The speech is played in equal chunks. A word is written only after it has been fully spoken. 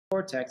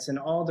cortex in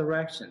all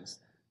directions.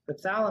 The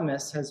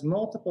thalamus has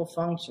multiple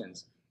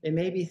functions. It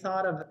may be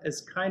thought of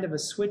as kind of a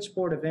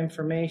switchboard of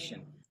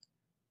information.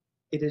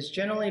 It is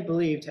generally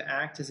believed to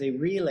act as a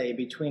relay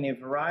between a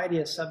variety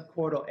of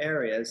subcortical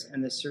areas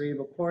and the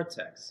cerebral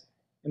cortex.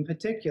 In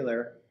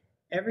particular,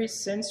 every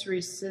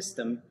sensory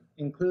system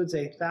includes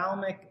a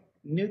thalamic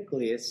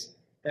nucleus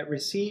that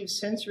receives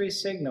sensory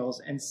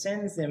signals and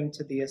sends them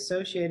to the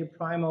associated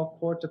primal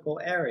cortical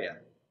area.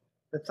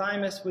 The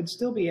thymus would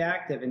still be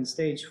active in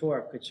stage 4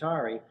 of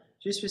Kachari,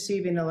 just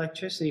receiving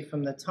electricity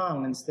from the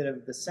tongue instead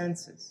of the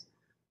senses.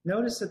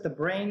 Notice that the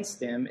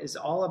brainstem is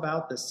all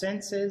about the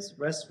senses,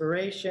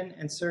 respiration,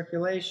 and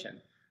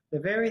circulation, the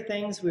very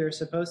things we are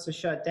supposed to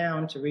shut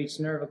down to reach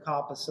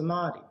nirvikalpa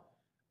samadhi.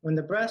 When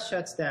the breath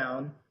shuts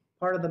down,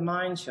 part of the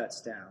mind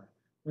shuts down.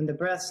 When the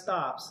breath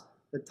stops,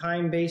 the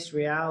time-based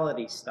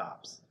reality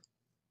stops.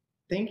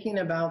 Thinking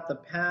about the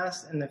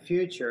past and the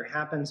future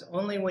happens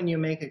only when you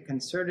make a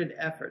concerted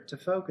effort to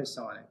focus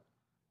on it.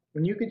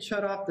 When you could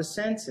shut off the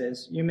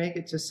senses, you make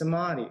it to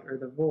samadhi, or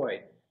the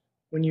void.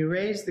 When you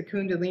raise the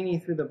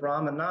Kundalini through the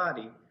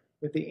Brahmanadi,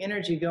 with the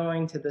energy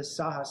going to the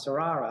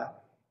Sahasrara,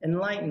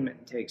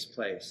 enlightenment takes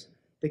place.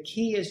 The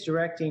key is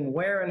directing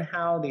where and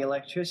how the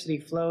electricity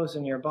flows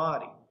in your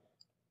body.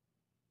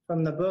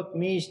 From the book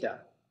Mijda,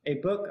 a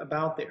book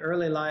about the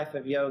early life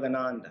of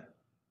Yogananda.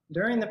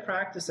 During the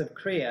practice of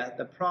Kriya,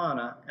 the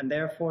prana, and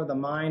therefore the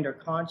mind or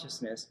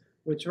consciousness,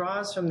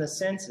 withdraws from the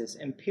senses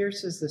and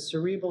pierces the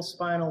cerebral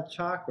spinal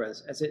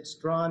chakras as it's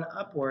drawn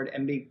upward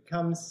and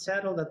becomes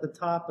settled at the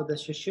top of the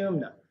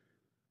Sushumna.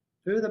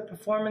 Through the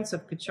performance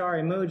of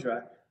Kachari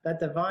Mudra, that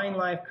divine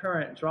life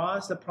current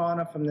draws the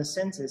prana from the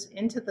senses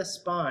into the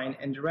spine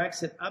and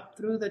directs it up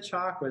through the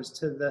chakras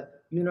to the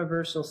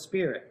universal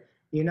spirit,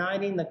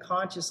 uniting the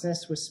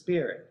consciousness with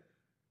spirit.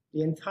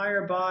 The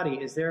entire body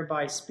is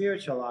thereby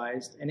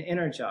spiritualized and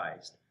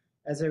energized.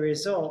 As a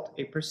result,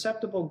 a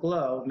perceptible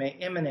glow may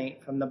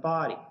emanate from the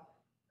body.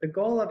 The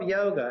goal of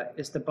yoga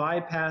is to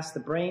bypass the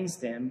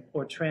brainstem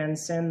or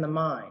transcend the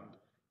mind.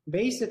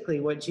 Basically,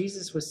 what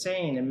Jesus was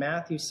saying in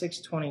Matthew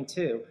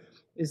 6:22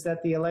 is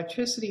that the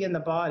electricity in the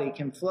body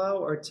can flow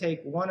or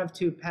take one of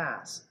two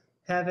paths,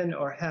 heaven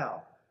or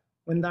hell.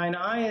 When thine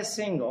eye is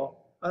single,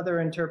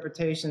 other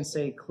interpretations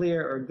say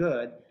clear or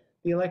good,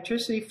 the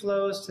electricity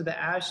flows to the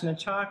Ajna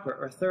chakra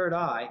or third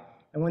eye,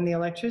 and when the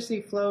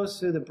electricity flows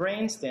through the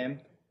brainstem,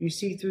 you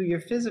see through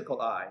your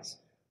physical eyes.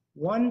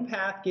 One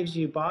path gives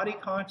you body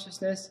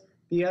consciousness,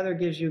 the other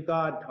gives you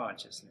God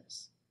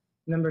consciousness.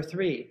 Number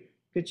 3,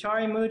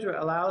 Kachari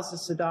Mudra allows the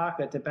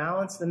sadhaka to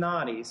balance the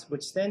nadis,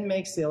 which then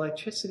makes the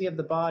electricity of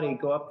the body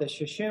go up the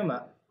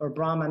Sushumna or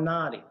Brahma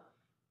Nadi.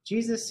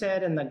 Jesus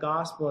said in the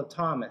Gospel of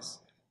Thomas,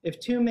 "If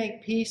two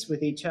make peace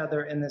with each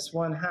other in this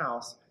one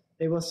house,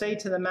 they will say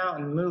to the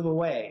mountain, 'Move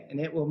away,' and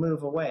it will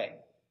move away."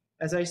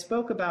 As I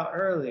spoke about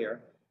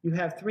earlier, you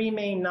have 3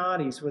 main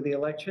nadis where the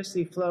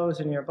electricity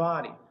flows in your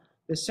body.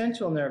 The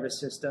central nervous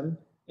system,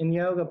 in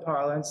yoga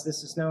parlance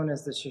this is known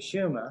as the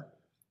Sushumna,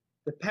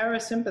 the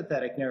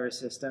parasympathetic nervous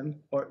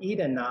system, or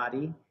Ida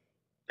Nadi,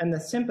 and the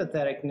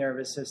sympathetic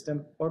nervous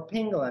system, or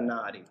Pingala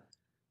Nadi.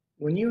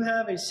 When you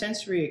have a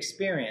sensory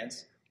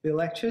experience, the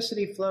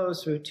electricity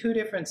flows through 2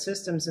 different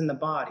systems in the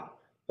body,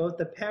 both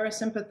the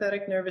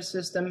parasympathetic nervous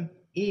system,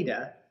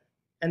 Ida,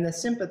 and the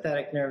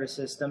sympathetic nervous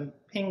system,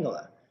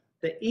 Pingala.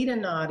 The Ida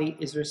Nadi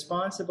is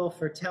responsible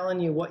for telling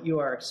you what you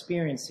are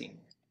experiencing.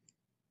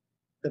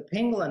 The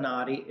Pingala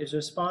Nadi is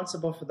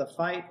responsible for the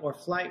fight or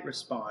flight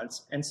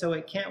response, and so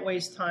it can't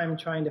waste time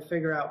trying to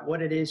figure out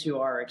what it is you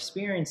are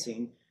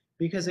experiencing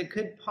because it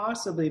could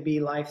possibly be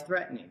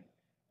life-threatening.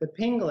 The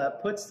Pingala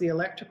puts the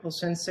electrical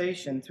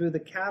sensation through the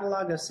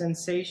catalog of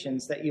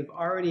sensations that you've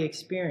already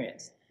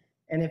experienced,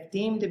 and if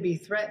deemed to be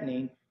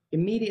threatening,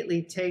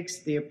 immediately takes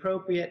the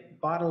appropriate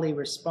bodily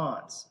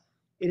response.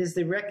 It is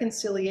the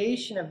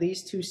reconciliation of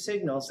these 2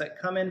 signals that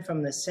come in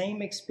from the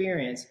same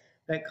experience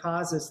that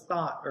causes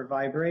thought or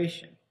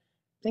vibration.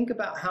 Think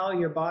about how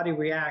your body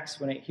reacts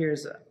when it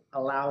hears a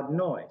loud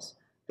noise.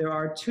 There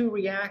are 2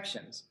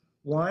 reactions.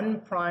 One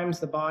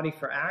primes the body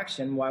for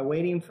action while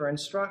waiting for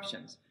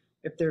instructions.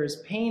 If there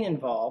is pain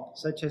involved,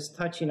 such as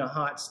touching a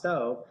hot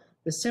stove,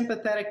 the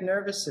sympathetic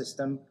nervous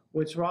system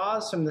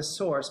withdraws from the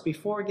source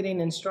before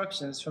getting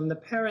instructions from the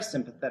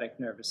parasympathetic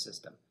nervous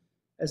system.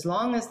 As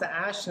long as the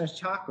Ajna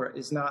chakra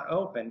is not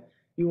open,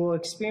 you will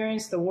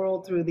experience the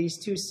world through these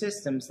 2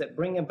 systems that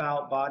bring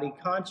about body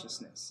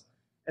consciousness.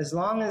 As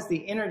long as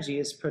the energy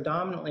is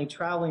predominantly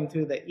traveling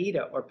through the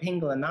Ida or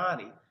Pingala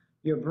Nadi,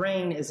 your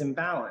brain is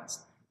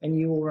imbalanced, and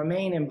you will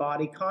remain in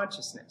body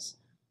consciousness.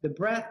 The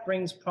breath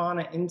brings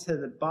prana into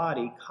the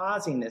body,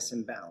 causing this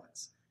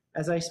imbalance.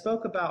 As I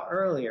spoke about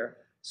earlier,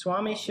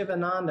 Swami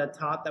Shivananda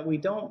taught that we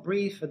don't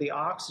breathe for the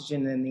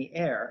oxygen in the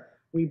air,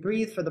 we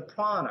breathe for the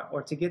prana,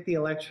 or to get the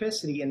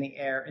electricity in the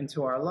air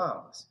into our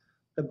lungs.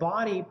 The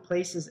body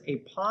places a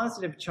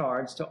positive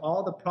charge to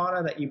all the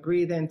prana that you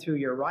breathe in through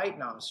your right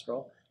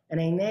nostril, and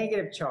a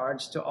negative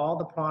charge to all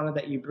the prana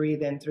that you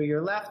breathe in through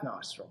your left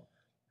nostril.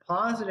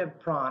 Positive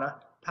prana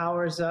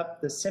powers up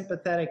the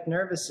sympathetic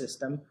nervous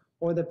system,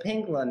 or the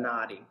Pingala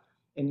nadi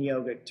in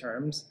yogic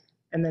terms,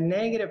 and the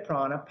negative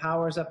prana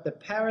powers up the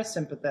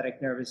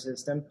parasympathetic nervous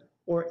system,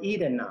 or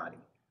Ida nadi.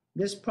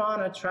 This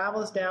prana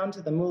travels down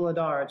to the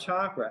Muladhara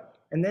chakra,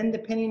 and then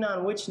depending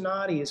on which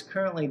nadi is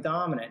currently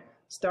dominant,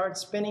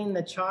 starts spinning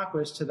the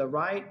chakras to the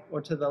right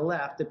or to the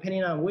left,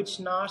 depending on which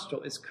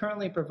nostril is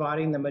currently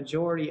providing the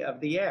majority of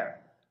the air.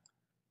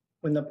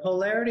 When the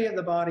polarity of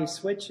the body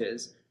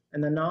switches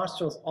and the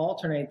nostrils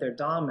alternate their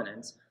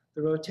dominance,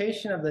 the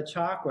rotation of the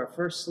chakra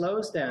first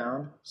slows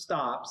down,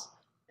 stops,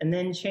 and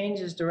then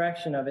changes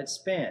direction of its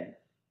spin.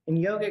 In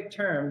yogic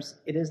terms,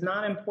 it is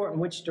not important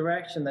which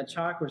direction the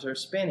chakras are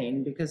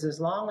spinning, because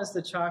as long as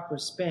the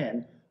chakras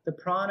spin, the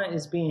prana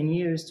is being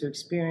used to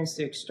experience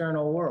the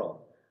external world.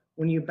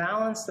 When you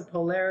balance the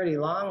polarity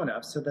long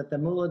enough so that the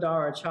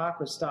Muladhara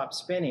chakra stops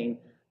spinning,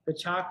 the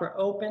chakra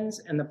opens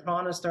and the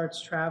prana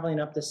starts traveling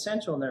up the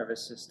central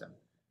nervous system.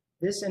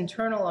 This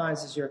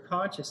internalizes your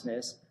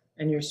consciousness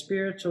and your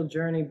spiritual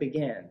journey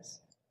begins.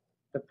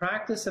 The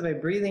practice of a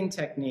breathing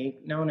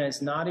technique known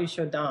as nadi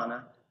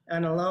shodhana,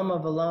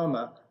 anuloma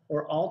viloma,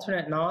 or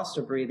alternate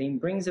nostril breathing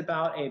brings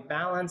about a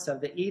balance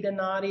of the Ida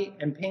nadi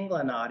and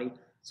Pingala nadi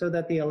so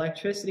that the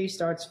electricity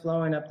starts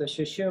flowing up the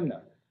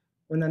Sushumna.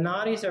 When the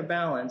nadis are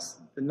balanced,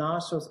 the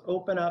nostrils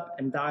open up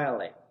and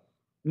dilate.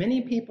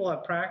 Many people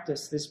have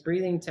practiced this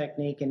breathing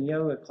technique in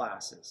yoga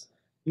classes.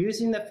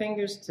 Using the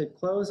fingers to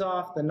close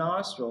off the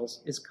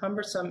nostrils is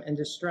cumbersome and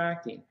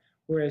distracting,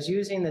 whereas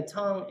using the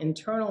tongue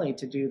internally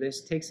to do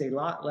this takes a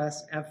lot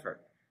less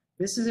effort.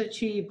 This is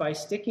achieved by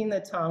sticking the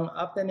tongue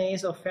up the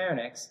nasal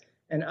pharynx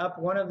and up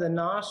one of the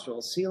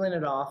nostrils, sealing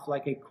it off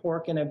like a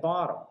cork in a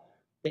bottle.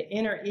 The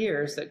inner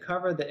ears that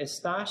cover the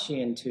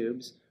Eustachian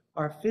tubes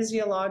are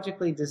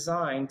physiologically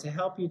designed to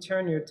help you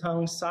turn your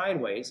tongue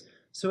sideways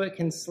so it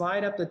can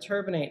slide up the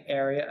turbinate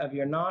area of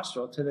your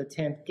nostril to the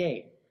 10th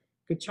gate.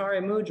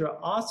 Kachari Mudra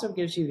also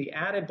gives you the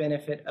added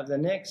benefit of the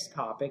next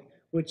topic,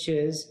 which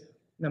is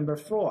number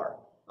 4,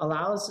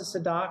 allows the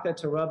sadhaka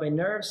to rub a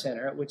nerve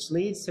center, which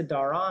leads to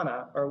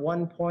dharana, or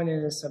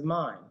one-pointedness of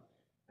mind.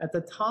 At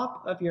the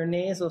top of your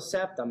nasal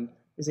septum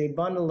is a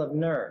bundle of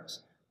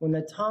nerves. When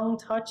the tongue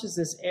touches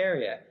this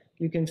area,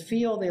 you can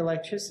feel the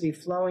electricity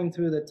flowing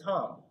through the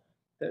tongue.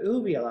 The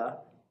uvula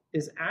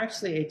is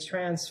actually a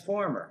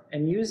transformer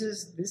and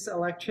uses this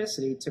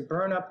electricity to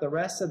burn up the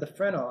rest of the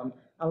frenulum,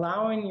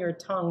 allowing your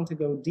tongue to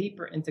go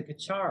deeper into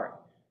Kachari.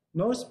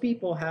 Most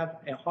people have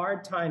a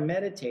hard time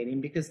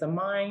meditating because the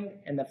mind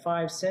and the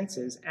 5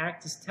 senses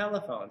act as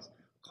telephones,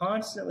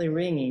 constantly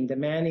ringing,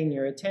 demanding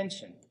your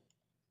attention.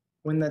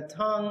 When the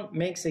tongue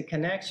makes a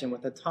connection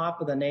with the top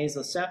of the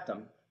nasal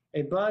septum,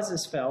 a buzz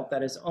is felt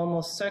that is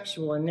almost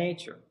sexual in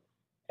nature.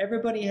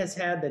 Everybody has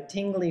had the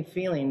tingly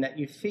feeling that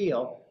you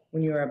feel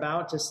when you are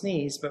about to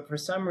sneeze, but for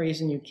some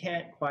reason you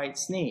can't quite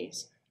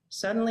sneeze.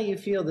 Suddenly you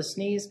feel the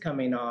sneeze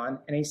coming on,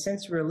 and a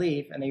sense of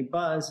relief and a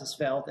buzz is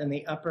felt in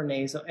the upper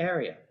nasal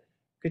area.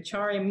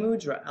 Kachari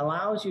Mudra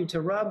allows you to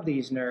rub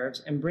these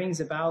nerves and brings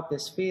about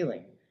this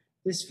feeling.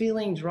 This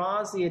feeling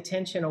draws the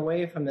attention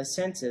away from the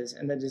senses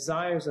and the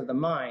desires of the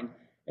mind,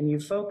 and you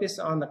focus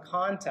on the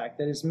contact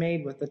that is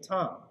made with the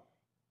tongue.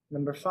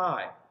 Number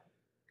 5,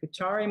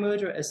 Kachari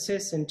Mudra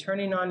assists in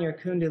turning on your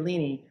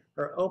Kundalini,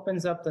 or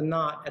opens up the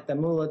knot at the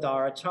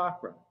Muladhara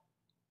chakra.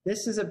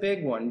 This is a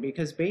big one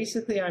because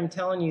basically I'm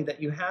telling you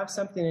that you have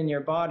something in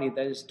your body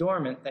that is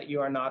dormant that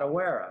you are not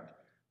aware of.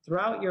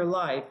 Throughout your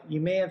life,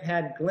 you may have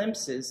had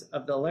glimpses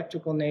of the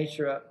electrical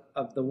nature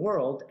of the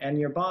world and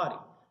your body.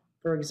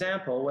 For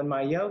example, when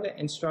my yoga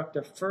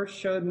instructor first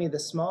showed me the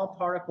small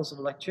particles of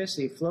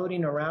electricity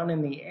floating around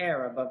in the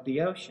air above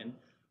the ocean,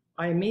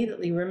 I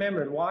immediately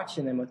remembered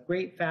watching them with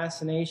great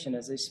fascination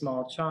as a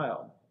small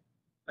child.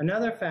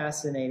 Another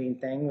fascinating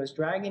thing was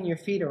dragging your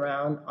feet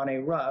around on a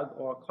rug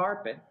or a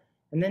carpet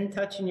and then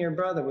touching your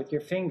brother with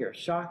your finger,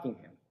 shocking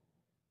him.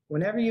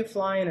 Whenever you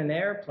fly in an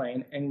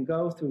airplane and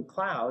go through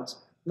clouds,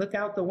 look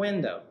out the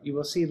window. You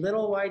will see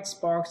little white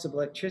sparks of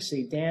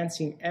electricity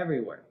dancing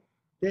everywhere.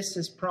 This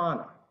is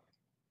prana.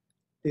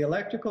 The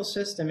electrical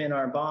system in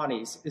our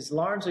bodies is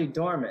largely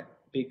dormant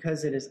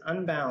because it is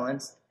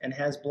unbalanced and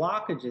has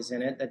blockages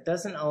in it that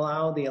doesn't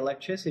allow the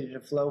electricity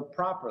to flow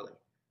properly.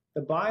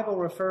 The Bible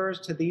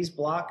refers to these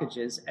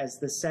blockages as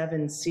the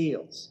 7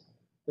 seals.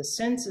 The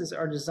senses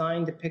are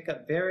designed to pick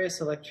up various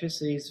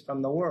electricities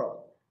from the world.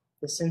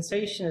 The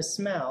sensation of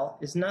smell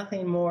is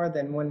nothing more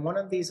than when one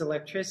of these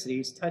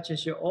electricities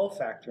touches your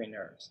olfactory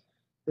nerves.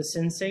 The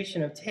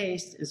sensation of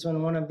taste is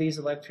when one of these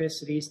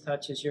electricities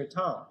touches your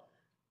tongue.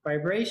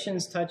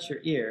 Vibrations touch your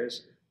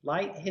ears,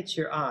 light hits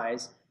your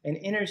eyes, and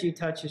energy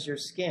touches your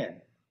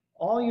skin.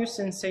 All your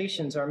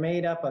sensations are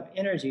made up of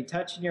energy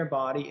touching your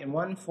body in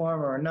one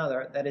form or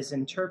another that is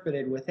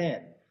interpreted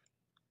within.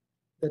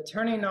 The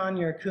turning on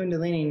your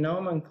Kundalini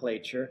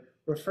nomenclature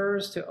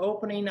refers to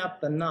opening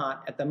up the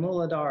knot at the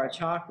Muladhara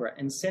chakra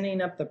and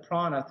sending up the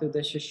prana through the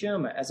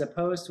Sushumna as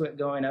opposed to it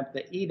going up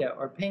the Ida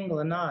or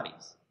Pingala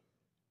nadis.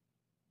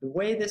 The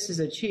way this is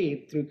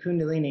achieved through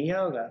Kundalini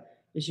yoga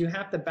is you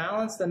have to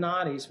balance the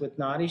nadis with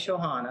nadi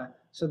shohana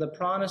so the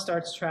prana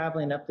starts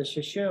traveling up the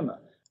Sushumna.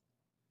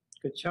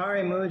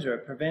 Kachari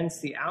mudra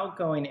prevents the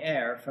outgoing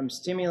air from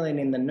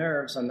stimulating the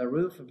nerves on the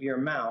roof of your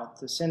mouth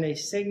to send a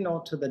signal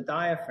to the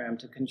diaphragm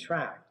to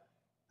contract.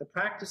 The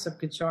practice of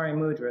Kachari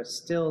mudra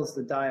stills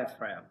the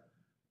diaphragm.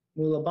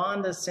 Mula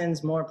Bandha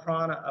sends more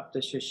prana up to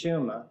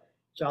Sushumna,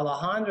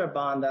 Jalandhara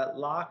Bandha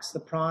locks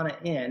the prana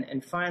in,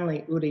 and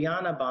finally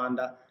Uddiyana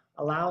Bandha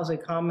allows a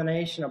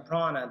combination of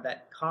prana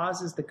that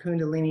causes the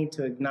Kundalini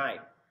to ignite.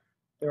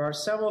 There are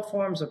several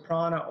forms of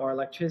prana or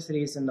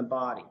electricities in the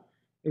body.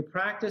 A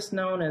practice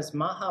known as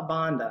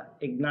Mahabandha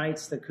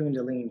ignites the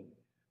Kundalini.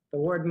 The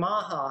word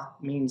Maha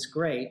means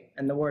great,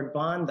 and the word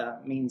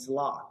Bandha means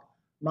lock.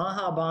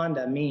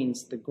 Mahabandha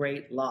means the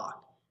great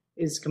lock.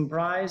 It is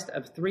comprised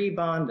of 3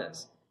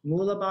 bandhas: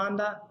 Mula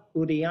Bandha,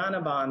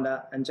 Uddiyana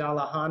Bandha, and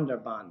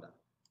Jalandhara Bandha.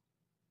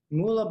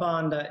 Mula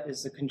Bandha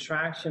is the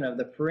contraction of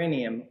the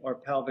perineum or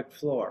pelvic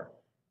floor.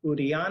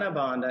 Uddiyana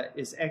Bandha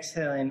is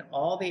exhaling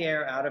all the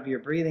air out of your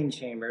breathing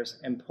chambers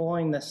and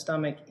pulling the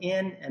stomach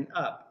in and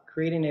up,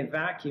 creating a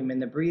vacuum in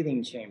the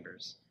breathing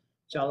chambers.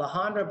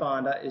 Jalandhara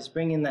Bandha is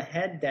bringing the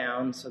head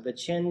down so the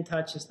chin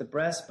touches the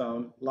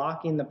breastbone,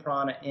 locking the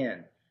prana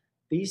in.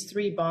 These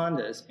 3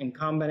 bandhas, in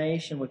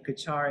combination with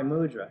Kachari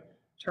mudra,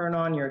 turn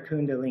on your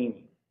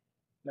Kundalini.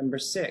 Number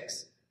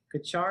 6,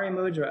 Kachari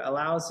mudra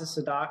allows the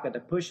sadhaka to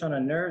push on a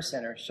nerve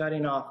center,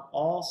 shutting off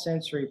all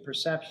sensory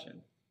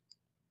perception.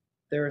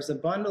 There is a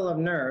bundle of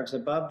nerves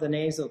above the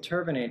nasal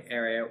turbinate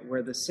area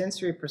where the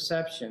sensory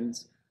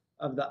perceptions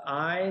of the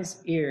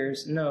eyes,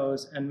 ears,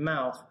 nose, and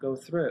mouth go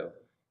through.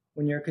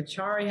 When your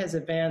Kachari has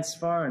advanced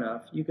far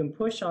enough, you can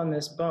push on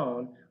this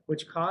bone,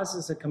 which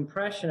causes a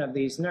compression of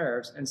these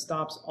nerves and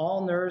stops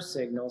all nerve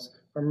signals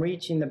from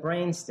reaching the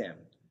brainstem.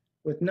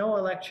 With no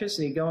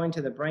electricity going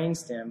to the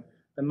brainstem,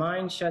 the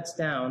mind shuts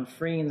down,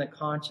 freeing the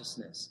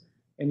consciousness.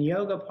 In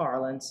yoga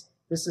parlance,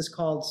 this is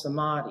called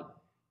samadhi.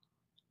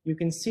 You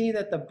can see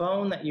that the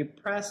bone that you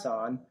press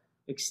on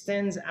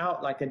extends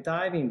out like a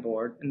diving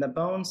board, and the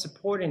bones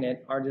supporting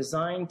it are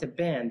designed to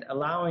bend,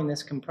 allowing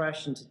this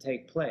compression to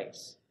take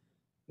place.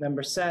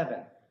 Number 7,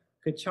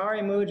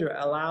 Kachari mudra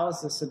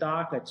allows the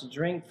sadhaka to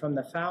drink from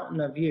the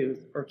fountain of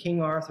youth, or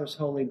King Arthur's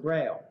Holy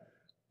Grail.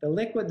 The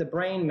liquid the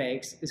brain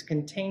makes is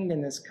contained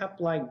in this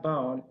cup-like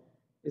bone,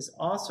 is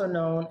also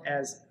known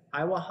as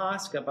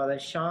ayahuasca by the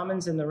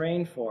shamans in the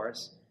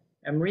rainforest,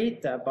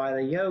 amrita by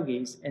the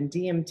yogis, and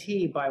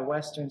DMT by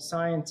Western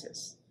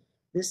scientists.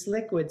 This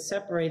liquid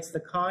separates the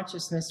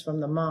consciousness from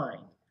the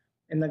mind.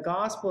 In the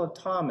Gospel of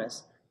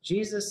Thomas,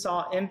 Jesus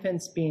saw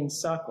infants being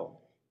suckled.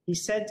 He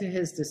said to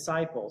his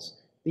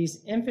disciples,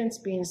 "These infants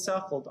being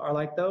suckled are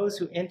like those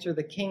who enter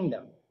the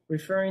kingdom,"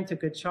 referring to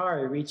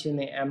Kachari reaching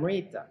the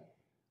amrita.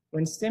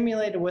 When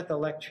stimulated with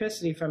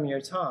electricity from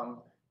your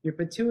tongue, your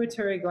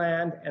pituitary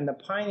gland and the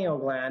pineal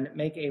gland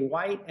make a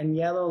white and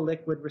yellow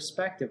liquid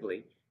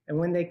respectively, and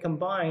when they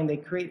combine, they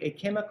create a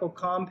chemical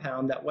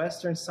compound that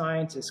Western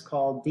scientists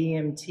call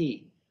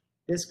DMT.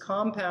 This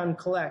compound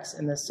collects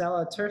in the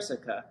sella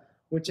turcica,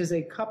 which is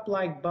a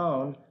cup-like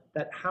bone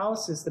that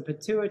houses the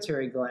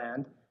pituitary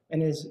gland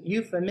and is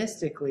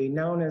euphemistically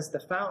known as the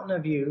Fountain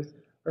of Youth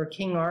or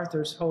King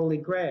Arthur's Holy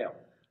Grail.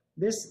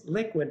 This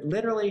liquid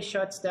literally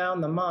shuts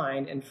down the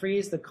mind and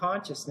frees the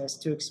consciousness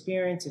to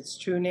experience its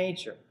true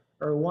nature,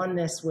 or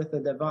oneness with the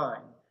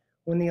divine.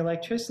 When the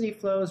electricity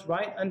flows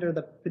right under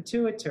the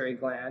pituitary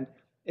gland,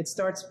 it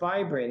starts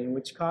vibrating,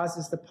 which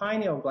causes the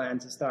pineal gland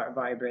to start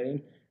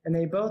vibrating, and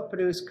they both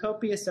produce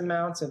copious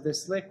amounts of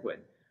this liquid.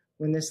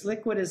 When this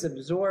liquid is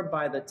absorbed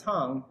by the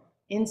tongue,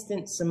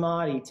 instant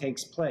samadhi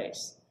takes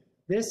place.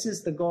 This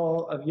is the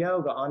goal of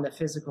yoga on the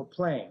physical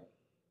plane.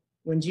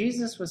 When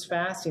Jesus was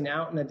fasting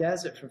out in the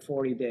desert for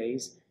 40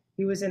 days,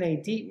 he was in a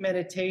deep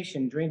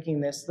meditation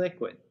drinking this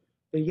liquid.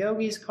 The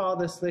yogis call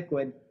this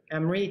liquid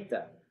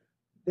amrita.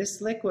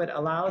 This liquid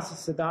allows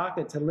the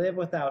sadhaka to live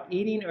without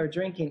eating or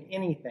drinking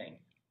anything.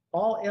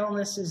 All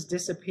illnesses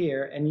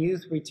disappear and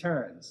youth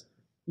returns.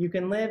 You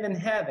can live in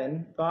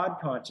heaven, God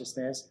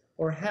consciousness,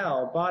 or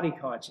hell, body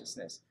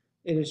consciousness.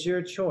 It is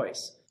your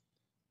choice.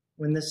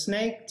 When the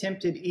snake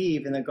tempted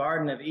Eve in the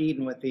Garden of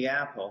Eden with the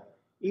apple,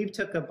 Eve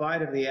took a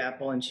bite of the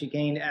apple and she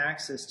gained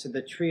access to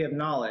the tree of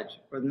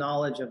knowledge, or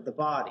knowledge of the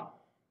body.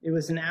 It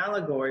was an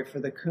allegory for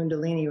the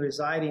Kundalini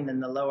residing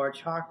in the lower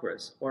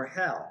chakras, or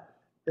hell.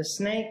 The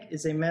snake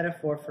is a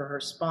metaphor for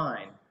her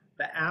spine.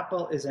 The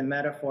apple is a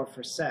metaphor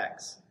for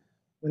sex.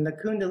 When the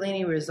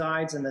Kundalini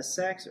resides in the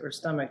sex or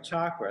stomach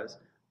chakras,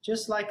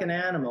 just like an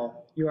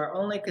animal, you are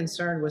only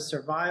concerned with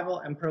survival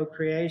and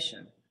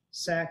procreation,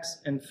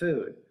 sex and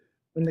food.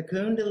 When the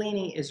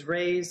Kundalini is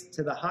raised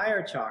to the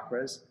higher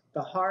chakras,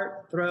 the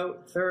heart,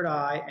 throat, third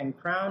eye, and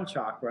crown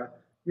chakra,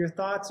 your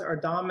thoughts are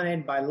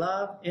dominated by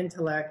love,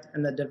 intellect,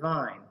 and the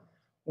divine.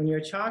 When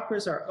your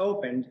chakras are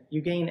opened,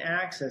 you gain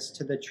access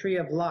to the tree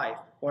of life,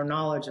 or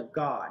knowledge of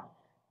God.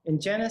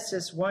 In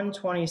Genesis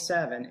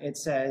 1:27, it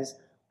says,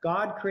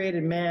 "God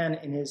created man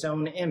in his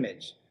own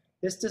image."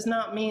 This does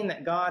not mean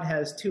that God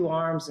has 2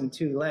 arms and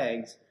 2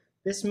 legs.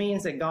 This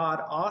means that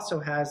God also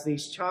has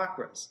these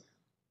chakras.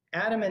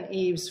 Adam and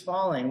Eve's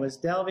falling was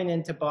delving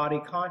into body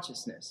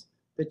consciousness.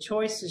 The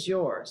choice is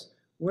yours.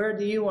 Where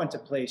do you want to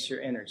place your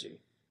energy?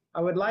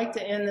 I would like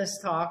to end this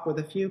talk with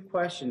a few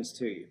questions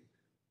to you.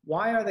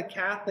 Why are the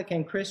Catholic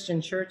and Christian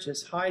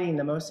churches hiding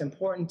the most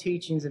important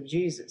teachings of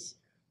Jesus?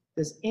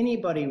 Does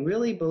anybody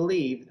really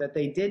believe that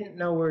they didn't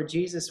know where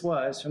Jesus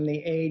was from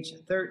the age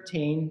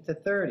 13 to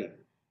 30?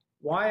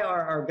 Why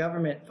are our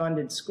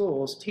government-funded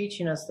schools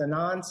teaching us the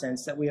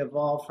nonsense that we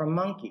evolved from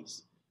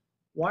monkeys?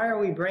 Why are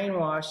we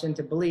brainwashed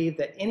into believe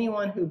that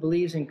anyone who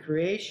believes in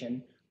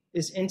creation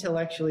is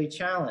intellectually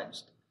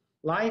challenged?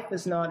 Life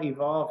is not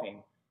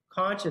evolving.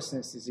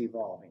 Consciousness is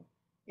evolving.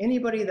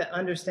 Anybody that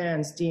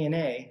understands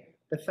DNA,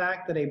 the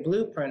fact that a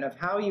blueprint of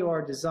how you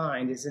are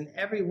designed is in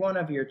every one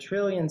of your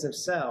trillions of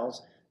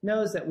cells,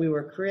 knows that we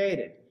were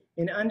created.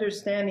 In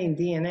understanding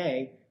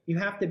DNA, you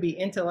have to be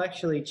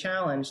intellectually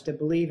challenged to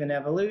believe in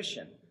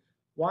evolution.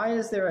 Why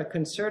is there a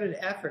concerted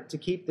effort to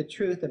keep the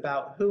truth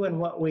about who and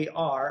what we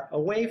are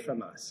away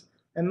from us?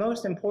 And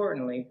most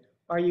importantly,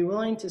 are you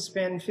willing to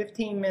spend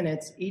 15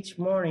 minutes each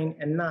morning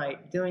and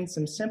night doing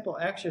some simple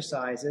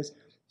exercises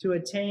to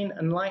attain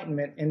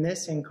enlightenment in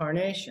this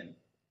incarnation?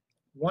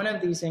 One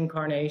of these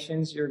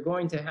incarnations, you're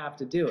going to have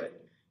to do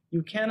it.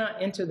 You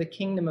cannot enter the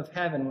kingdom of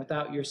heaven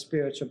without your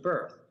spiritual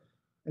birth.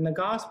 In the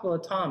Gospel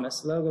of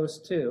Thomas, Logos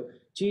 2,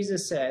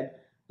 Jesus said,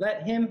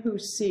 "Let him who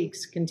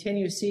seeks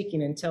continue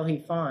seeking until he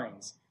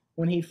finds.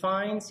 When he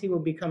finds, he will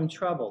become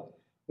troubled.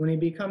 When he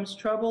becomes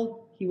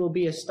troubled, he will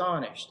be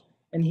astonished,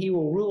 and he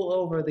will rule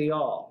over the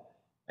all."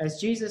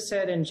 As Jesus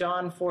said in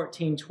John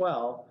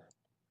 14:12,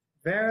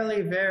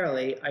 "Verily,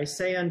 verily, I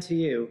say unto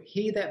you,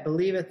 he that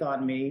believeth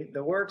on me,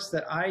 the works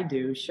that I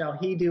do shall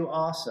he do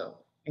also,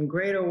 and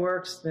greater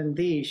works than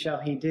these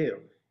shall he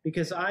do,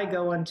 because I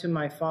go unto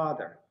my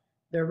Father."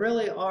 There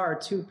really are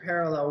two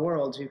parallel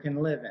worlds you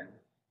can live in.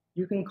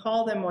 You can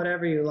call them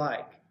whatever you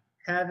like,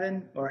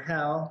 heaven or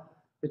hell,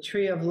 the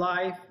tree of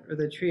life or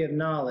the tree of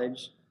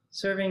knowledge,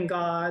 serving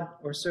God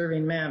or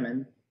serving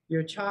mammon,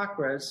 your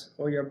chakras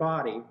or your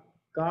body,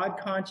 God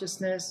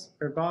consciousness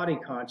or body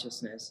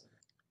consciousness.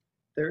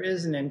 There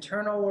is an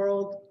internal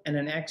world and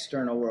an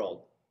external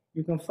world.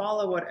 You can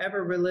follow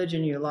whatever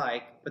religion you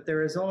like, but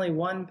there is only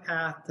one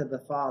path to the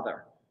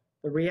Father.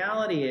 The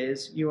reality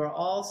is you are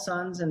all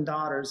sons and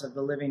daughters of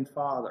the living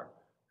Father.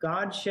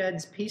 God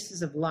sheds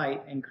pieces of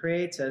light and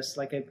creates us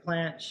like a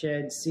plant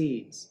sheds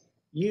seeds.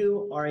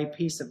 You are a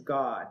piece of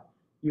God.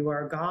 You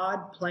are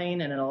God playing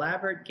in an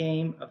elaborate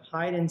game of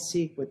hide and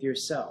seek with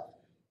yourself,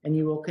 and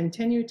you will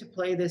continue to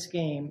play this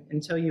game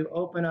until you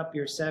open up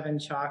your 7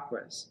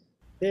 chakras.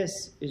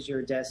 This is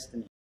your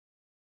destiny.